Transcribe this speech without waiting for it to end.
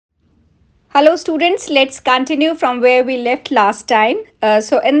Hello students, let's continue from where we left last time.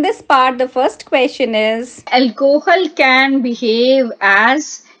 So in this part, the first question is, alcohol can behave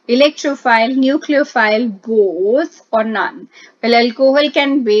as electrophile, nucleophile, both or none. Well, alcohol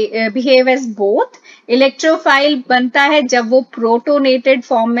can behave as both. Electrophile बनता है जब वो protonated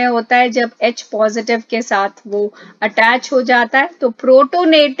form में होता है, जब H positive के साथ वो अटैच हो जाता है. तो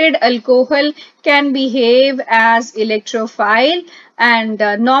protonated alcohol can behave as electrophile and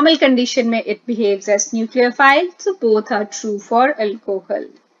normal condition mein it behaves as nucleophile. So both are true for alcohol.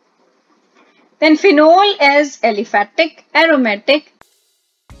 Then phenol is aliphatic, aromatic,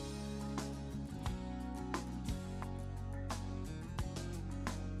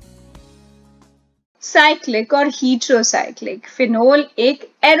 cyclic और heterocyclic. phenol एक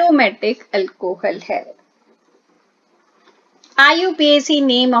aromatic alcohol है. IUPAC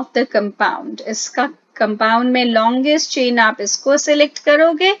name of the compound. इसका compound में longest chain आप इसको select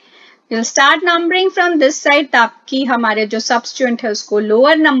करोगे. We'll start numbering from this side ताकि हमारे जो substituent है उसको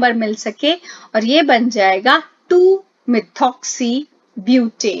lower number मिल सके और ये बन जाएगा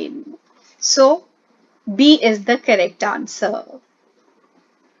 2-methoxybutane. So B is the correct answer.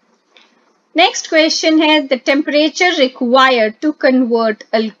 Next question है the temperature required to convert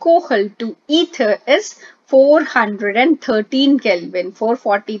alcohol to ether is 413 Kelvin.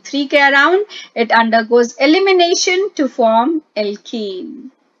 443 के around. It undergoes elimination to form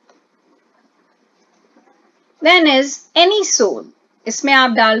alkene. Then is anisole. इसमें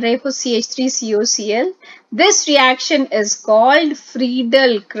आप डाल रहे हो CH3COCl. This reaction is called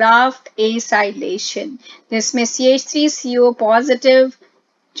Friedel-Crafts acylation. जिसमें CH3CO positive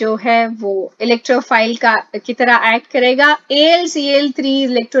जो है वो इलेक्ट्रोफाइल की तरह एक्ट करेगा. AlCl3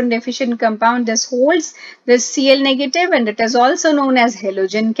 electron deficient compound. This holds this Cl negative and it is also known as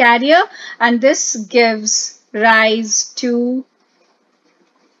halogen carrier, and this gives rise to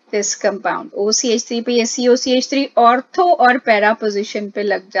this compound. OCH3 पे ये COCH3 ortho और para position पे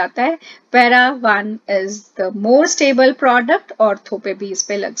लग जाता है. Para 1 is the more stable product. Ortho पे भी इस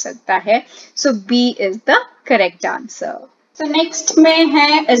पे लग सकता है. So B is the correct answer. So next में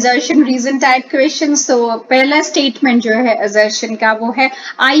है assertion reason type question. So पहला statement जो है assertion का वो है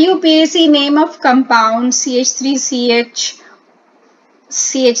IUPAC name of compound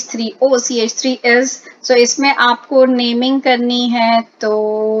CH3COCH3 is. So इसमें आपको नेमिंग करनी है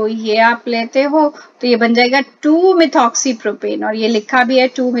तो ये आप लेते हो तो ये बन जाएगा 2-methoxypropane और ये लिखा भी है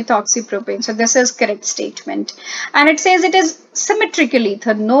 2-methoxypropane. So this is correct statement. And it says it is symmetrical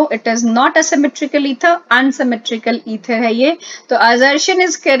ether. No, it is not a symmetrical ether. Unsymmetrical ether है ये. तो assertion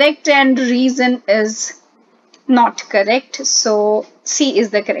is correct and reason is not correct. So C is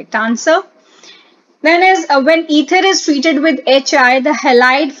the correct answer. Then is when ether is treated with HI, the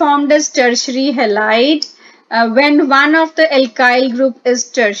halide formed is tertiary halide when one of the alkyl group is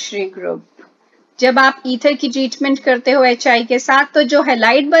tertiary group. जब आप ether की treatment करते हो HI के साथ तो जो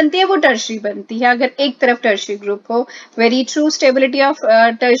halide बनती है वो टर्शरी बनती है अगर एक तरफ टर्शरी ग्रुप हो. Very true. Stability of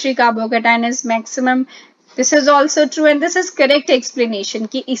tertiary carbocation is maximum. This is also true and this is correct explanation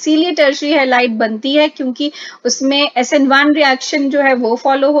कि इसीलिए टर्शरी हैलाइड बनती है क्योंकि उसमें SN1 रिएक्शन जो है वो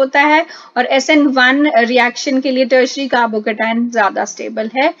फॉलो होता है और SN1 रिएक्शन के लिए टर्शरी कार्बोकेटायन ज्यादा स्टेबल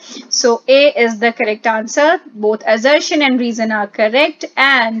है. सो A is the correct answer. Both assertion and reason are correct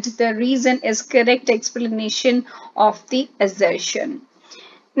and the reason is correct explanation of the assertion.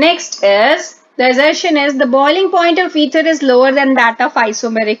 Next is the assertion is the boiling point of ether is lower than that of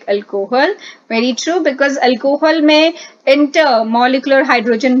isomeric alcohol. Very true because alcohol में intermolecular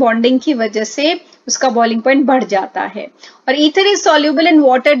hydrogen bonding की वजह से उसका boiling point बढ़ जाता है और ether is soluble in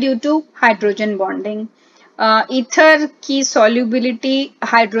water due to hydrogen bonding. Ether की सॉल्युबिलिटी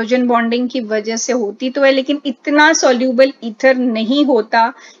हाइड्रोजन बॉन्डिंग की वजह से होती तो है लेकिन इतना सॉल्यूबल ईथर नहीं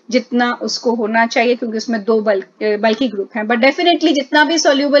होता जितना उसको होना चाहिए क्योंकि उसमें दो बल्कि ग्रुप हैं. बट डेफिनेटली जितना भी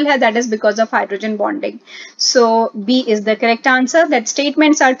सॉल्यूबल है that is because of hydrogen bonding. So B is the correct answer. That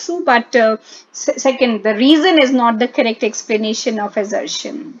statements are true but second the reason is not the correct explanation of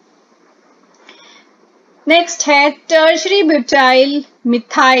assertion. Next है tertiary butyl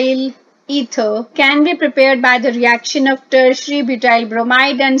methyl ether can be prepared by the reaction of tertiary butyl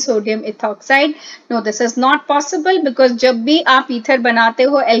bromide and sodium ethoxide. No, this is not possible because जब भी आप ether बनाते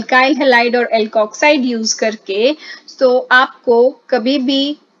हो alkyl halide और alkoxide use करके तो आपको कभी भी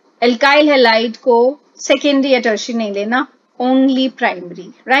alkyl halide को secondary या tertiary नहीं लेना, only primary,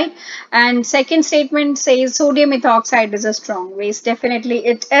 right? And second statement says sodium ethoxide is a strong base. Definitely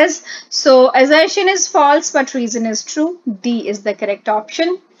it is. So assertion is false but reason is true. D is the correct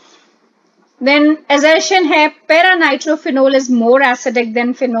option. Then assertion है para-nitrophenol is more acidic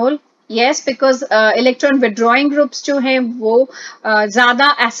than phenol. Yes, because electron withdrawing groups जो हैं वो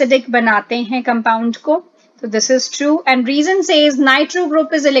ज्यादा acidic बनाते हैं compound को. So this is true. And reason says nitro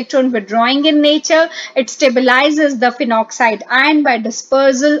group is electron withdrawing in nature. It stabilizes the phenoxide ion by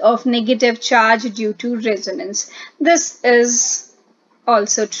dispersal of negative charge due to resonance. This is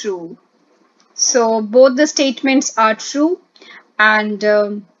also true. So both the statements are true. And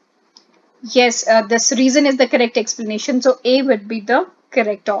yes, this reason is the correct explanation. So A would be the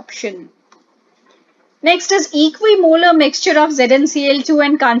correct option. Next is equimolar mixture of ZnCl2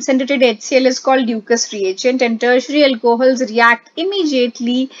 and concentrated HCl is called Lucas reagent, and tertiary alcohols react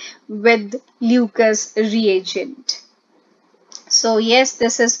immediately with Lucas reagent. So yes,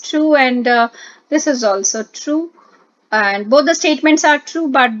 this is true, and this is also true. And both the statements are true,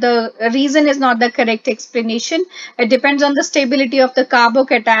 but the reason is not the correct explanation. It depends on the stability of the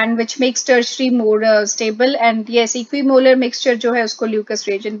carbocation, which makes tertiary more stable. And yes, equimolar mixture जो है उसको Lucas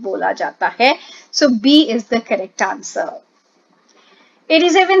reagent बोला जाता है. So B is the correct answer.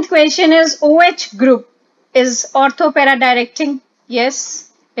 87th question is OH group is orthopara directing.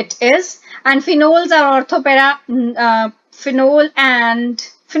 Yes, it is. And phenols are orthopara.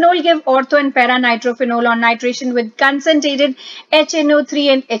 Phenol give ortho and para nitrophenol on nitration with concentrated HNO3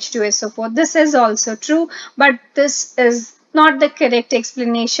 and H2SO4. This is also true, but this is not the correct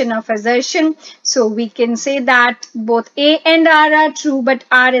explanation of assertion. So we can say that both A and R are true, but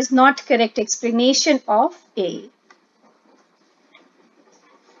R is not correct explanation of A.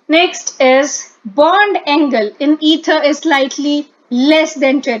 Next is bond angle in ether is slightly less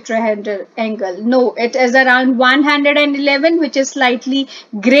than tetrahedral angle. No, it is around 111, which is slightly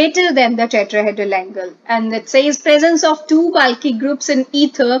greater than the tetrahedral angle. And it says presence of two bulky groups in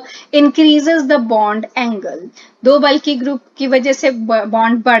ether increases the bond angle. दो bulky group की वजह से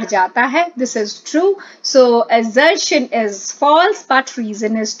bond बढ़ जाता है. This is true. So assertion is false, but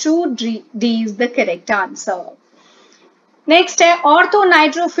reason is true. D is the correct answer. Next है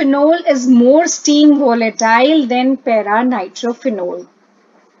orthonitrophenol is more steam volatile than paranitrophenol.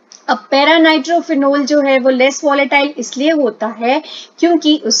 अब पैरानाइट्रोफिनोल जो है वो लेस वॉलेटाइल इसलिए होता है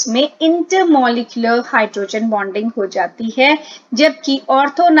क्योंकि उसमें इंटरमॉलिक्यूलर हाइड्रोजन बॉन्डिंग हो जाती है, जबकि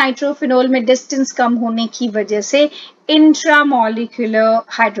ऑर्थोनाइट्रोफिनोल में डिस्टेंस कम होने की वजह से इंट्रामॉलिक्यूलर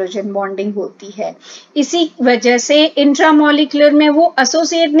हाइड्रोजन बॉन्डिंग होती है. इसी वजह से इंट्रामॉलिक्यूलर में वो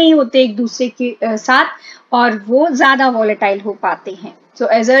एसोसिएट नहीं होते एक दूसरे के साथ और वो ज्यादा वॉलेटाइल हो पाते हैं. So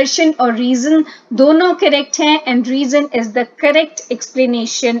assertion or reason दोनों correct हैं, and reason is the correct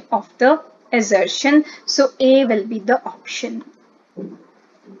explanation of the assertion. So A will be the option.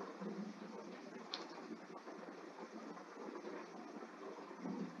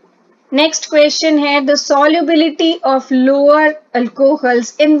 Next question है the solubility of lower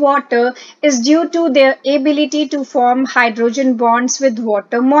alcohols in water is due to their ability to form hydrogen bonds with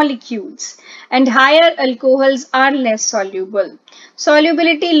water molecules, and higher alcohols are less soluble.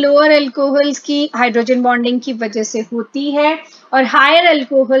 Solubility lower alcohols की hydrogen bonding की वजह से होती है, और higher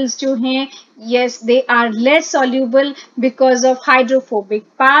alcohols जो हैं yes they are less soluble because of hydrophobic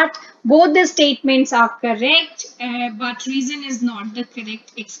part. Both the statements are correct, but reason is not the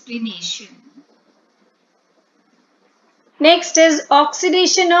correct explanation. Next is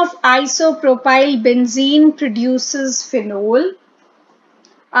oxidation of isopropyl benzene produces phenol.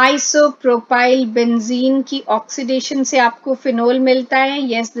 Isopropyl benzene की oxidation से आपको phenol मिलता है.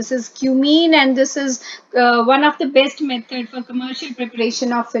 Yes, this is cumene and this is one of the best method for commercial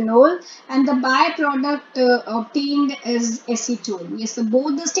preparation of phenol, and the by product obtained is acetone. Yes, so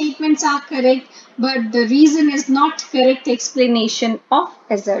both the statements are correct, but the reason is not correct explanation of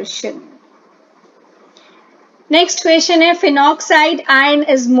assertion. Next question है phenoxide ion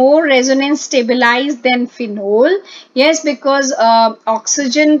is more resonance stabilized than phenol. Yes, because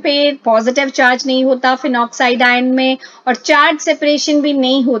oxygen पे positive charge नहीं होता phenoxide ion में, और charge separation भी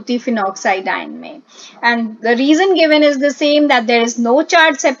नहीं होती phenoxide ion में. And the reason given is the same, that there is no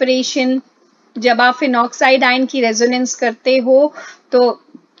charge separation. जब आप phenoxide ion की resonance करते हो तो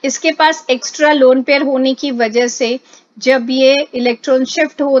इसके पास extra lone pair होने की वजह से जब ये इलेक्ट्रॉन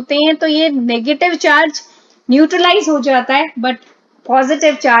शिफ्ट होते हैं तो ये नेगेटिव चार्ज न्यूट्रलाइज हो जाता है, बट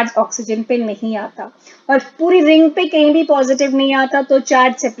पॉजिटिव चार्ज ऑक्सीजन पे नहीं आता, और पूरी रिंग पे कहीं भी पॉजिटिव नहीं आता तो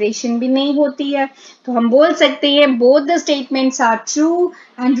चार्ज सेपरेशन भी नहीं होती है. तो हम बोल सकते हैं both the statements are true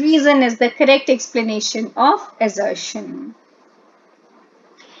and reason is the correct explanation of assertion.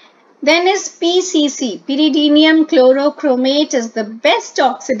 Then is PCC, pyridinium chlorochromate, is the best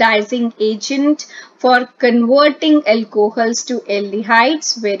oxidizing agent for converting alcohols to aldehydes.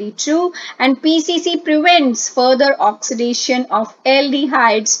 Very true. And PCC prevents further oxidation of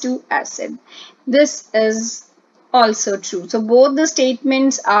aldehydes to acid. This is also true. So both the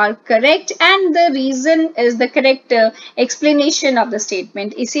statements are correct and the reason is the correct explanation of the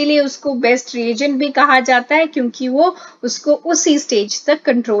statement. इसीलिए उसको best reagent भी कहा जाता है क्योंकि वो उसको उसी stage तक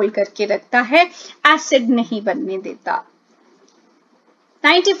control करके रखता है, acid नहीं बनने देता.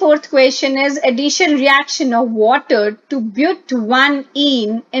 94th question is addition reaction of water to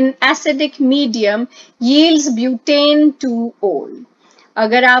but1ene in acidic medium yields butane 2ol.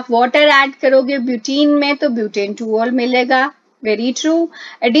 अगर आप वाटर ऐड करोगे ब्यूटीन में तो ब्यूटेन 2ol मिलेगा. Very true.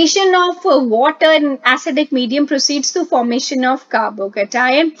 Addition of water in acidic medium proceeds to formation of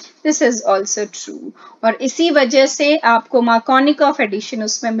carbocation. This is also true. और इसी वजह से आपको मार्कोनिक ऑफ एडिशन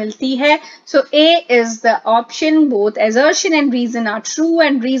उसमें मिलती है. सो ए is the option. Both assertion and reason are true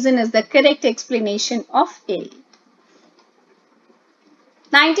and reason is the correct explanation of A.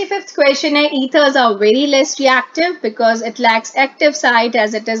 95th question है ethers are very less reactive because it lacks active site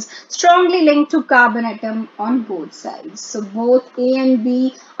as it is strongly linked to carbon atom on both sides. So both A and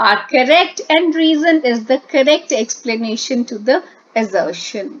B are correct and reason is the correct explanation to the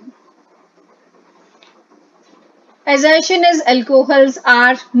assertion. Assertion is alcohols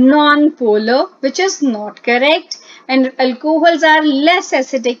are non-polar, which is not correct. And alcohols are less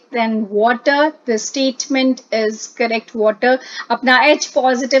acidic than water. The statement is correct. Water अपना H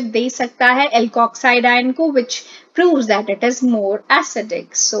positive दे सकता है alkoxide ion को, which proves that it is more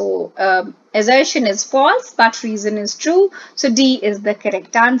acidic. So assertion is false, but reason is true. So D is the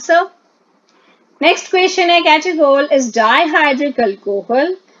correct answer. Next question है Catechol is dihydric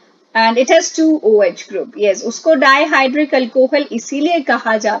alcohol. And it has 2 OH group. Yes, उसको dihydric alcohol इसीलिए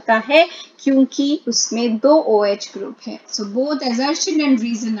कहा जाता है क्योंकि उसमें 2 OH group है. So both assertion and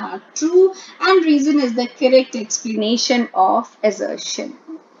reason are true and reason is the correct explanation of assertion.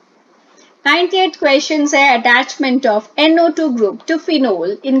 98th question है attachment of NO2 group to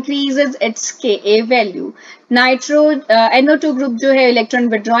phenol increases its Ka value. Nitro NO2 group जो है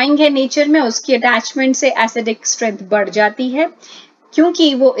electron withdrawing है nature में, उसकी attachment से acidic strength बढ़ जाती है.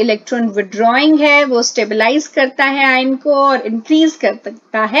 क्योंकि वो इलेक्ट्रॉन विड्रॉइंग है, वो स्टेबलाइज करता है आयन को और इंक्रीज कर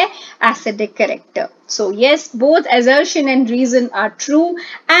सकता है acidic character. So yes, both assertion and reason are true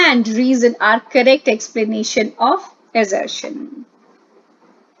and reason are correct explanation of assertion.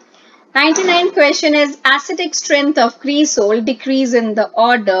 99th question is acidic strength of cresol decrease in the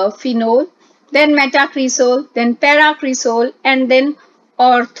order phenol, then metacresol, then paracresol, and then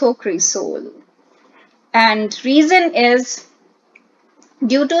orthocresol. And reason is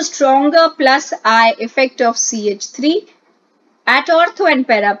due to stronger plus I effect of CH3 at ortho and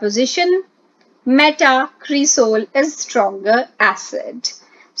para position, metacresol is stronger acid.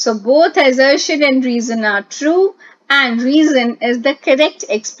 So both assertion and reason are true and reason is the correct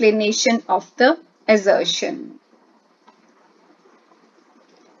explanation of the assertion.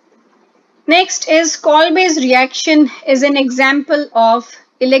 Next is Kolbe's reaction is an example of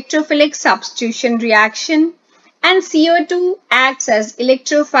electrophilic substitution reaction. And CO2 acts as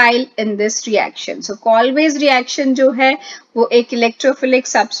electrophile in this reaction. So Kolbe's reaction जो है वो एक electrophilic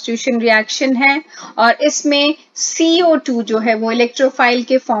substitution reaction है और इसमें CO2 जो है वो electrophile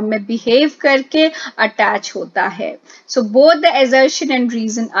के form में behave करके attach होता है. So both the assertion and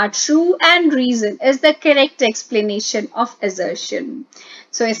reason are true and reason is the correct explanation of assertion.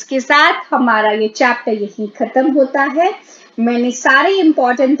 So इसके साथ हमारा ये chapter यही खत्म होता है. मैंने सारे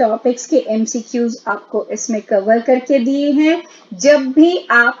इंपॉर्टेंट टॉपिक्स के MCQs आपको इसमें कवर करके दिए हैं. जब भी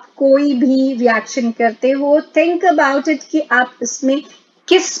आप कोई भी रिएक्शन करते हो, थिंक अबाउट इट कि आप इसमें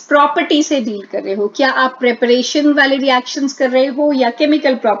किस प्रॉपर्टी से डील कर रहे हो. क्या आप प्रिपरेशन वाले रिएक्शंस कर रहे हो या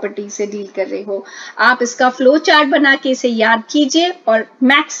केमिकल प्रॉपर्टी से डील कर रहे हो. आप इसका फ्लो चार्ट बना के इसे याद कीजिए और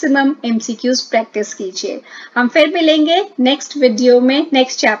मैक्सिमम MCQs प्रैक्टिस कीजिए. हम फिर मिलेंगे नेक्स्ट वीडियो में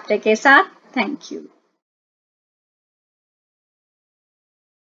नेक्स्ट चैप्टर के साथ. Thank you.